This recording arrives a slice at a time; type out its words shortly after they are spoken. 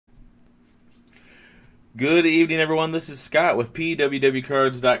Good evening, everyone. This is Scott with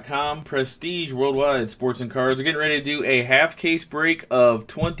PWWcards.com, Prestige Worldwide Sports and Cards. We're getting ready to do a half-case break of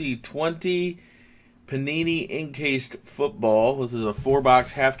 2020 Panini Encased Football. This is a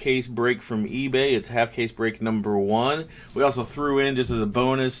 4-box half-case break from eBay. It's half-case break number 1. We also threw in, just as a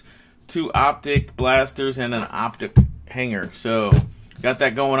bonus, 2 optic blasters and an optic hanger. So, got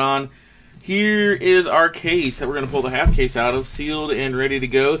that going on. Here is our case that we're going to pull the half case out of, sealed and ready to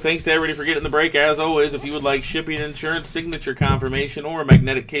go. Thanks to everybody for getting the break. As always, if you would like shipping, insurance, signature confirmation, or a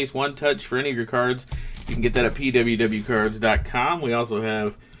magnetic case one-touch for any of your cards, you can get that at PWWcards.com. We also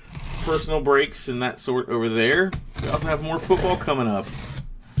have personal breaks and that sort over there. We also have more football coming up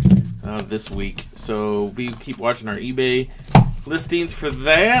this week. So keep watching our eBay listings for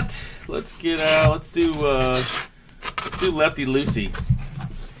that. Let's do Lefty Lucy.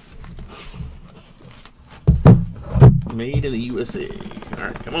 Made in the USA.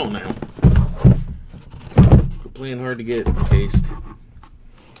 Alright, come on now. We're playing hard to get encased.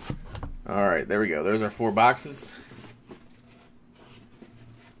 Alright, there we go. There's our 4 boxes.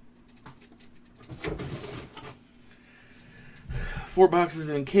 Four boxes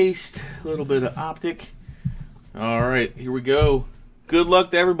encased. A little bit of optic. Alright, here we go. Good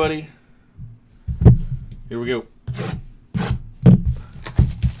luck to everybody. Here we go.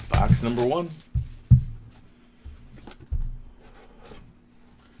 Box number 1.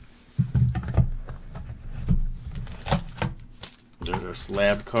 There's our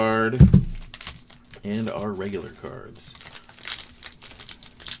slab card and our regular cards.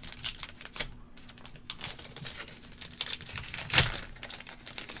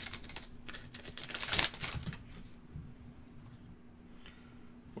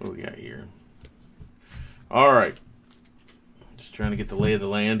 What do we got here? All right. Just trying to get the lay of the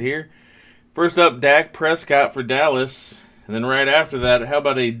land here. First up, Dak Prescott for Dallas. And then right after that, how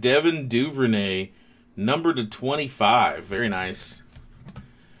about a Devin Duvernay? Number to 25. Very nice.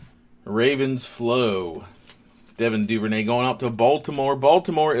 Ravens Flow. Devin Duvernay going out to Baltimore.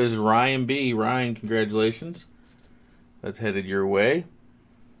 Baltimore is Ryan B. Ryan, congratulations. That's headed your way.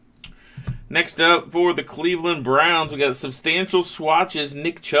 Next up for the Cleveland Browns, we got substantial swatches.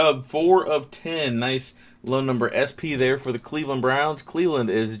 Nick Chubb, 4 of 10. Nice low number SP there for the Cleveland Browns. Cleveland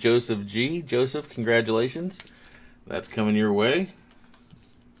is Joseph G. Joseph, congratulations. That's coming your way.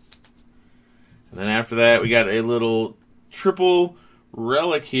 And then after that, we got a little triple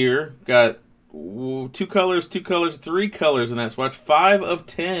relic here. Got 2 colors, 3 colors in that swatch. 5 of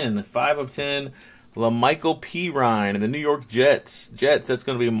 10. 5 of 10. LaMichael P. Ryan and the New York Jets. That's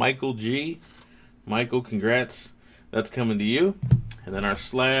going to be Michael G. Michael, congrats. That's coming to you. And then our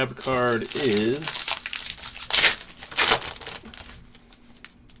slab card is...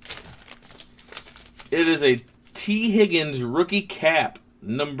 It is a T. Higgins rookie cap.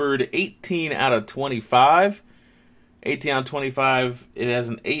 Numbered 18 out of 25. 18 out of 25. It has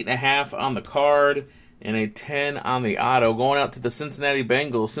an 8.5 on the card and a 10 on the auto. Going out to the Cincinnati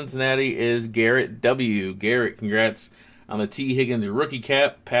Bengals. Cincinnati is Garrett W. Garrett, congrats on the T. Higgins rookie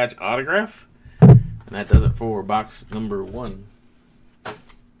cap patch autograph. And that does it for box number 1.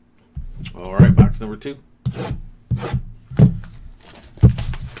 All right, box number 2.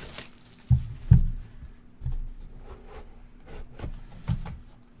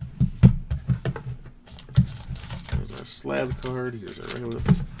 Slab card. Here's our regular.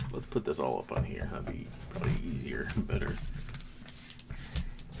 Let's put this all up on here. That'd be probably easier and better.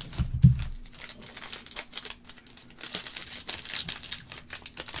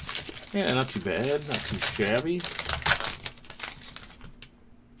 Yeah, not too bad. Not too shabby. Is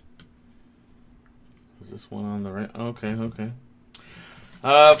this one on the right? Okay.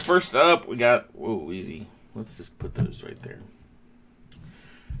 First up, we got... Whoa, easy. Let's just put those right there.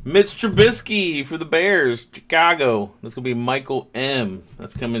 Mitch Trubisky for the Bears, Chicago. That's going to be Michael M.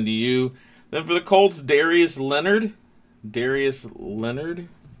 That's coming to you. Then for the Colts, Darius Leonard. Well,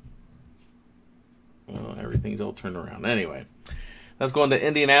 everything's all turned around. Anyway, that's going to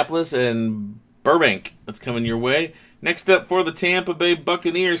Indianapolis and Burbank. That's coming your way. Next up for the Tampa Bay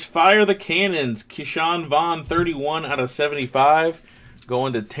Buccaneers, Fire the Cannons. Keyshawn Vaughn, 31 out of 75.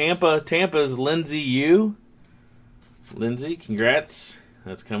 Going to Tampa. Tampa's Lindsey U. Lindsey, congrats.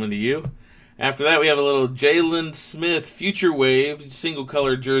 That's coming to you. After that, we have a little Jalen Smith Future Wave single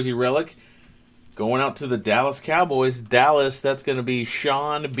color jersey relic. Going out to the Dallas Cowboys. Dallas, that's going to be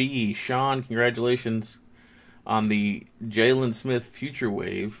Sean B. Sean, congratulations on the Jalen Smith Future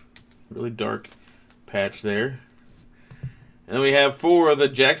Wave. Really dark patch there. And then we have for the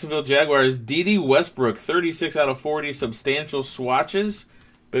Jacksonville Jaguars, D.D. Westbrook, 36 out of 40 substantial swatches.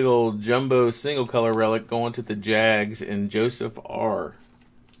 Big old jumbo single color relic going to the Jags and Joseph R.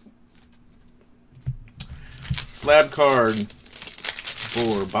 slab card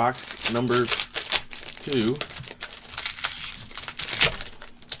for box number 2.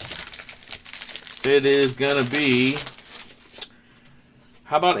 It is going to be,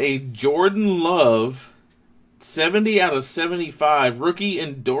 how about a Jordan Love 70 out of 75 rookie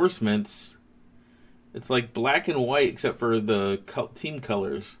endorsements. It's like black and white except for the team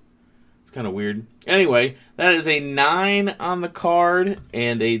colors. It's kind of weird. Anyway, that is a 9 on the card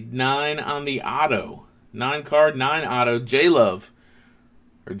and a 9 on the auto. 9 card, 9 auto. J-Love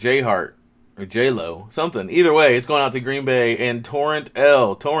or J-Heart or J-Lo. Something. Either way, it's going out to Green Bay and Torrent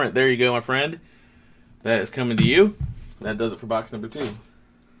L. Torrent, there you go, my friend. That is coming to you. That does it for box number 2.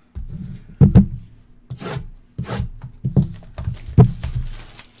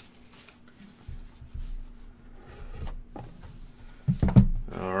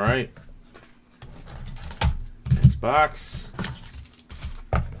 All right. Next box.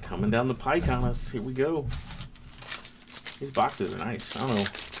 Coming down the pike on us. Here we go. These boxes are nice. I don't know.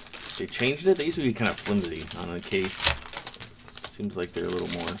 They changed it. They used to be kind of flimsy on a case. Seems like they're a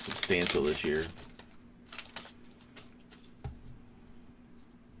little more substantial this year.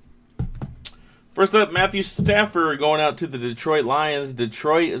 First up, Matthew Stafford going out to the Detroit Lions.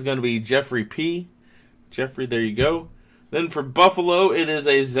 Detroit is going to be Jeffrey P. Jeffrey, there you go. Then for Buffalo, it is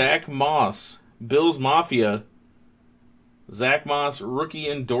a Zach Moss. Bills Mafia. Zach Moss rookie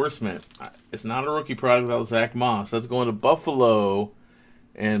endorsement. It's not a rookie product without Zach Moss. That's going to Buffalo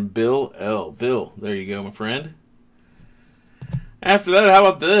and Bill L. Bill, there you go, my friend. After that, how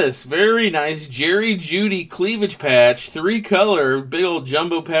about this? Very nice Jerry Jeudy cleavage patch. 3-color, big old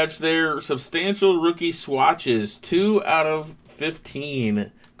jumbo patch there. Substantial rookie swatches. 2 out of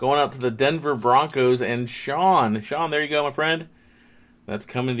 15. Going out to the Denver Broncos and Sean. Sean, there you go, my friend. That's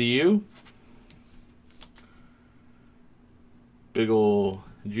coming to you. Big ol'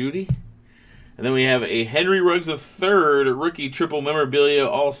 Jeudy. And then we have a Henry Ruggs III rookie triple memorabilia,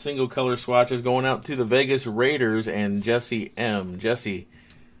 all single color swatches going out to the Vegas Raiders and Jesse M. Jesse,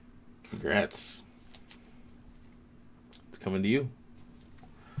 congrats. It's coming to you.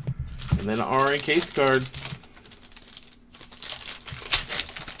 And then our Encased card.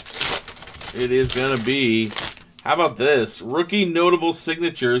 It is going to be, how about this? Rookie notable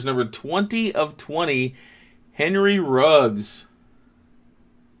signatures, number 20 of 20, Henry Ruggs.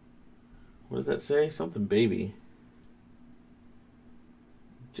 What does that say? Something baby.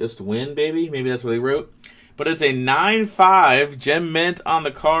 Just win, baby? Maybe that's what they wrote. But it's a 9-5 gem mint on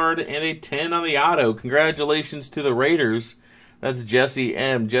the card and a 10 on the auto. Congratulations to the Raiders. That's Jesse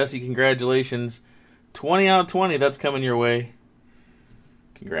M. Jesse, congratulations. 20 out of 20. That's coming your way.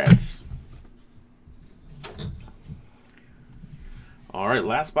 Congrats. All right,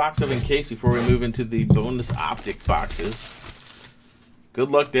 last box of Encased before we move into the bonus optic boxes. Good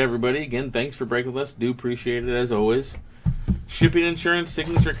luck to everybody. Again, thanks for breaking with us. Do appreciate it as always. Shipping insurance,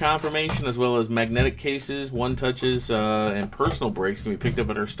 signature confirmation, as well as magnetic cases, one-touches, and personal breaks can be picked up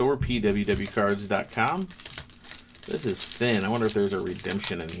at our store, pwwcards.com. This is thin. I wonder if there's a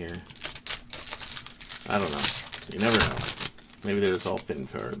redemption in here. I don't know. You never know. Maybe there's all thin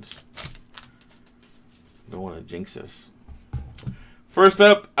cards. Don't want to jinx us. First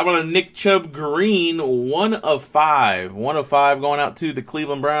up, how about a Nick Chubb green, 1 of 5. 1 of 5 going out to the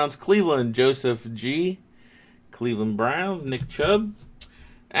Cleveland Browns. Cleveland, Joseph G. Cleveland Browns, Nick Chubb.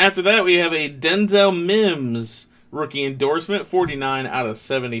 After that, we have a Denzel Mims rookie endorsement, 49 out of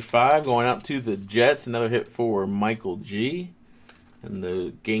 75 going out to the Jets. Another hit for Michael G. And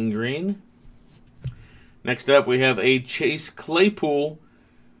the gangrene. Next up, we have a Chase Claypool.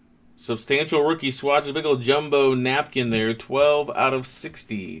 Substantial rookie swatch, a big old jumbo napkin there, 12 out of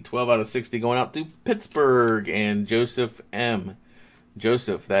 60. 12 out of 60 going out to Pittsburgh and Joseph M.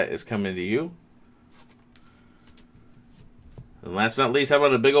 Joseph, that is coming to you. And last but not least, how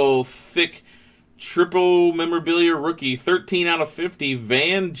about a big old thick triple memorabilia rookie, 13 out of 50,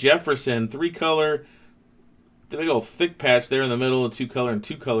 Van Jefferson, 3-color, the big old thick patch there in the middle, a 2-color and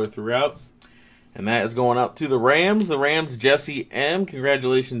 2-color throughout. And that is going up to the Rams. The Rams, Jesse M.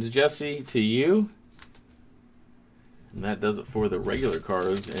 Congratulations, Jesse, to you. And that does it for the regular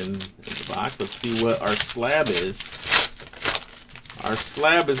cards in the box. Let's see what our slab is. Our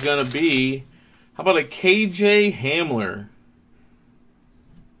slab is going to be, how about a KJ Hamler?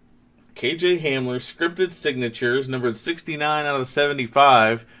 KJ Hamler, scripted signatures, numbered 69 out of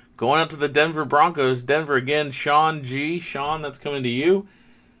 75. Going out to the Denver Broncos. Denver again, Sean G. Sean, that's coming to you.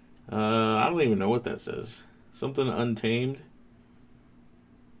 I don't even know what that says. Something Untamed.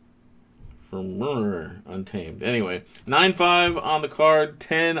 From Untamed. Anyway, 9-5 on the card,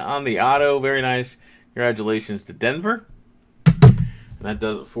 10 on the auto. Very nice. Congratulations to Denver. And that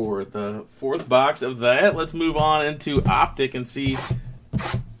does it for the 4th box of that. Let's move on into Optic and see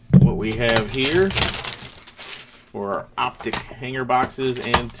what we have here for our Optic hanger boxes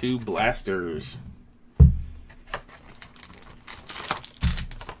and 2 blasters.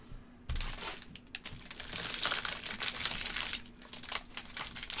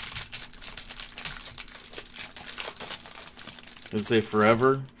 Does it say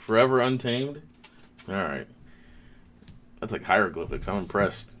forever? Forever Untamed? Alright. That's like hieroglyphics. I'm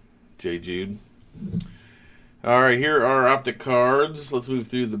impressed, J. Jude. Alright, here are our Optic cards. Let's move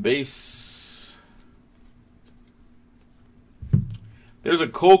through the base. There's a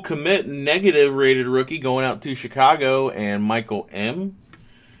Cole Kmet negative rated rookie going out to Chicago and Michael M.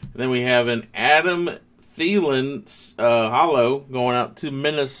 And then we have an Adam Thielen holo going out to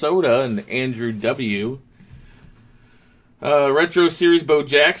Minnesota and Andrew W. Retro Series Bo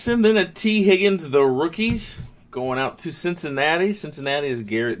Jackson. Then a T. Higgins, the rookies, going out to Cincinnati. Cincinnati is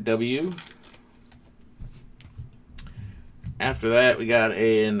Garrett W. After that, we got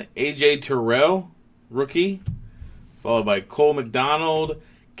an A.J. Terrell rookie, followed by Cole McDonald.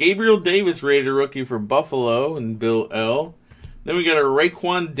 Gabriel Davis rated rookie for Buffalo and Bill L. Then we got a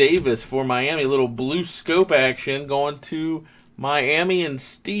Raekwon Davis for Miami. A little blue scope action going to Miami and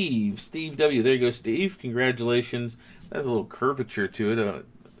Steve. Steve W. There you go, Steve. Congratulations. There's a little curvature to it.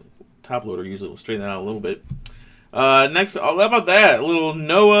 Top loader usually will straighten that out a little bit. Next, how about that? A little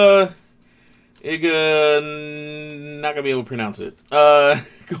Noah Iga, not going to be able to pronounce it.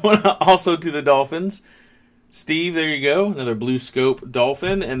 Going also to the Dolphins. Steve, there you go. Another blue scope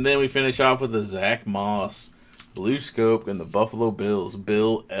Dolphin. And then we finish off with a Zach Moss. Blue scope and the Buffalo Bills.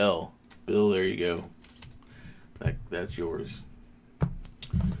 Bill L. Bill, there you go. That's yours.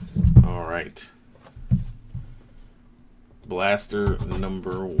 All right. Blaster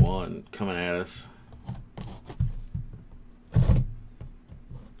number 1 coming at us.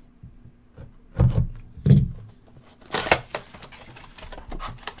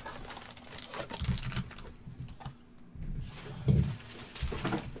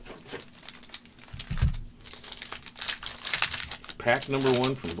 Pack number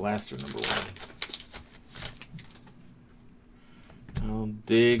 1 from Blaster number 1.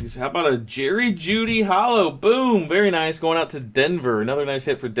 Diggs. How about a Jerry Jeudy holo? Boom! Very nice. Going out to Denver. Another nice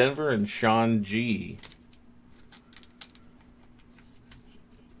hit for Denver and Sean G.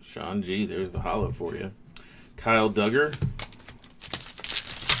 Sean G. There's the holo for you. Kyle Duggar.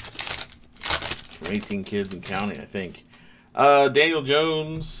 From 18 Kids and Counting, I think. Daniel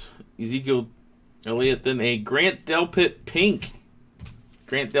Jones. Ezekiel Elliott. Then a Grant Delpit pink.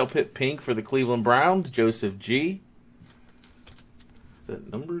 Grant Delpit pink for the Cleveland Browns. Joseph G. Is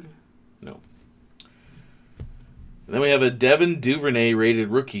that numbered? No. And then we have a Devin Duvernay rated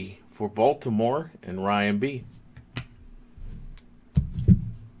rookie for Baltimore and Ryan B.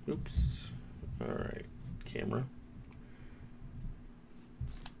 Oops. All right. Camera.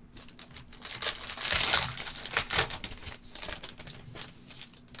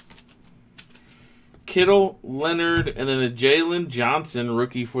 Kittle, Leonard, and then a Jalen Johnson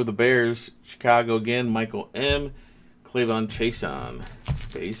rookie for the Bears. Chicago again. Michael M. Clavon Chason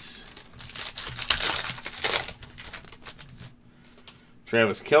base.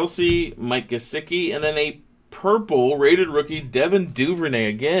 Travis Kelce, Mike Gesicki, and then a purple rated rookie, Devin Duvernay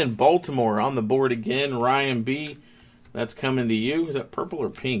again. Baltimore on the board again. Ryan B. That's coming to you. Is that purple or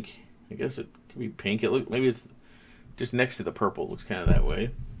pink? I guess it could be pink. Maybe it's just next to the purple. It looks kind of that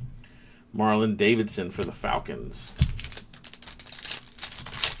way. Marlon Davidson for the Falcons.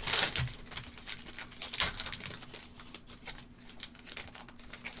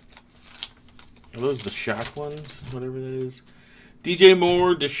 Are those the shock ones? Whatever that is. DJ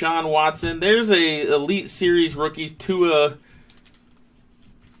Moore, Deshaun Watson. There's a Elite Series rookies, Tua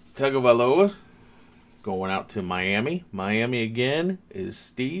Tagovailoa. Going out to Miami. Miami again is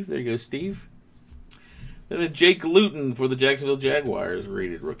Steve. There you go, Steve. Then a Jake Luton for the Jacksonville Jaguars,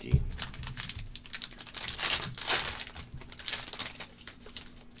 rated rookie.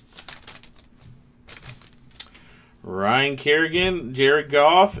 Ryan Kerrigan, Jared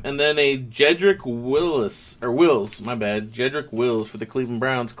Goff, and then a Jedrick Wills Jedrick Wills for the Cleveland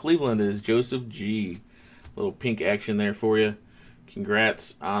Browns. Cleveland is Joseph G. Little pink action there for you.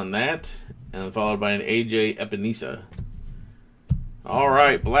 Congrats on that. And followed by an AJ Epinesa. All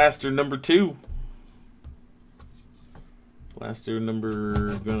right, blaster number 2. Blaster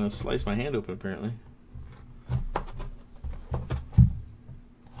number, gonna slice my hand open apparently.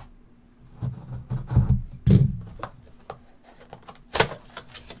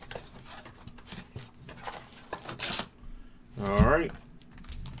 Alright.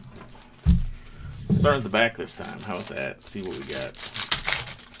 Start at the back this time. How about that? See what we got.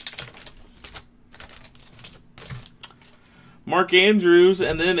 Mark Andrews,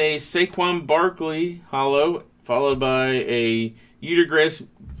 and then a Saquon Barkley holo, followed by a Yetur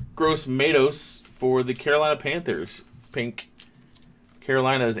Gross-Matos for the Carolina Panthers. Pink.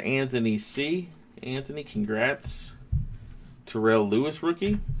 Carolina's Anthony C. Anthony, congrats. Terrell Lewis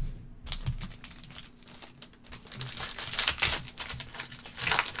rookie.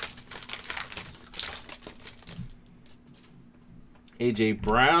 A.J.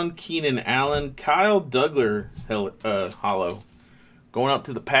 Brown, Keenan Allen, Kyle Duggar holo. Going out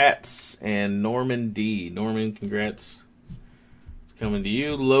to the Pats and Norman D. Norman, congrats. It's coming to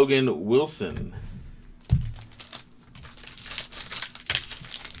you. Logan Wilson.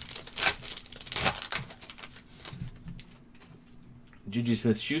 Juju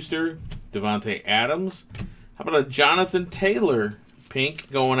Smith-Schuster, Devontae Adams. How about a Jonathan Taylor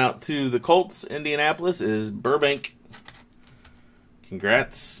pink going out to the Colts? Indianapolis is Burbank.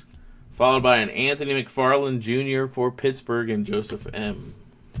 Congrats. Followed by an Anthony McFarland Jr. for Pittsburgh and Joseph M.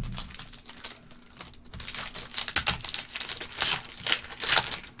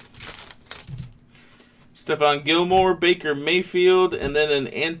 Stephon Gilmore, Baker Mayfield, and then an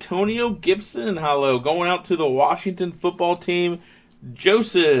Antonio Gibson holo going out to the Washington football team.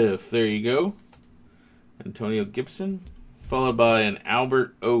 Joseph, there you go. Antonio Gibson. Followed by an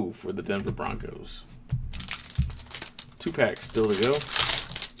Albert O for the Denver Broncos. 2 packs still to go.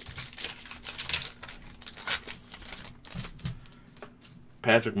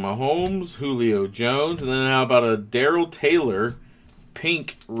 Patrick Mahomes, Julio Jones, and then how about a Darrell Taylor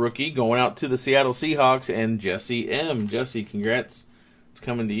pink rookie going out to the Seattle Seahawks and Jesse M. Jesse, congrats. It's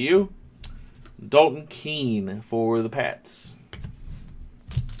coming to you. Dalton Keene for the Pats.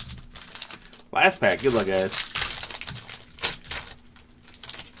 Last pack. Good luck, guys.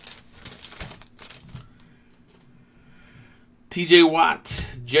 TJ Watt,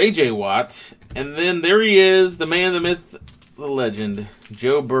 JJ Watt, and then there he is, the man, the myth, the legend,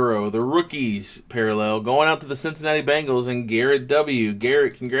 Joe Burrow, the rookies parallel, going out to the Cincinnati Bengals and Garrett W.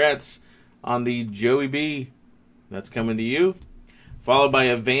 Garrett, congrats on the Joey B. That's coming to you. Followed by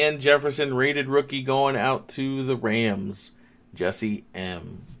a Van Jefferson rated rookie going out to the Rams, Jesse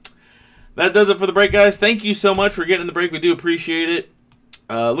M. That does it for the break, guys. Thank you so much for getting in the break. We do appreciate it.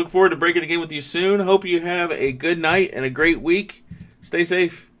 Look forward to breaking again with you soon. Hope you have a good night and a great week. Stay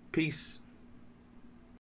safe. Peace.